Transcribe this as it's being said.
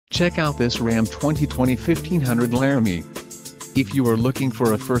Check out this Ram 2020 1500 Laramie. If you are looking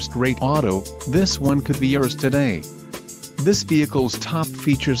for a first-rate auto, this one could be yours today. This vehicle's top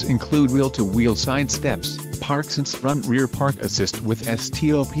features include wheel-to-wheel side steps, park sense front rear park assist with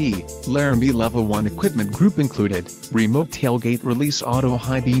STOP, Laramie Level 1 equipment group included, remote tailgate release auto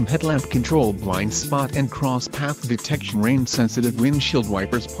high beam headlamp control blind spot and cross path detection rain sensitive windshield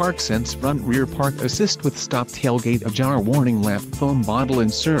wipers park sense front rear park assist with stop tailgate ajar warning lamp foam bottle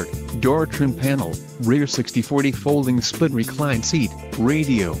insert, door trim panel, rear 60/40 folding split recline seat,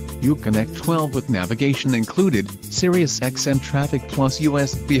 radio, Uconnect 12 with navigation included, Sirius XM Traffic Plus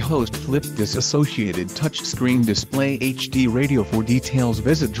USB host flip disassociated touchscreen display HD radio. For details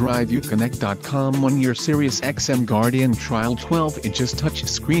visit driveuconnect.com. 1-year Sirius XM Guardian trial 12 inches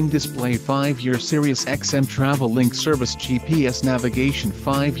touchscreen display 5-year Sirius XM Travel Link service GPS navigation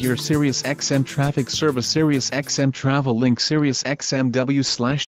 5-year Sirius XM traffic service Sirius XM Travel Link Sirius XM W/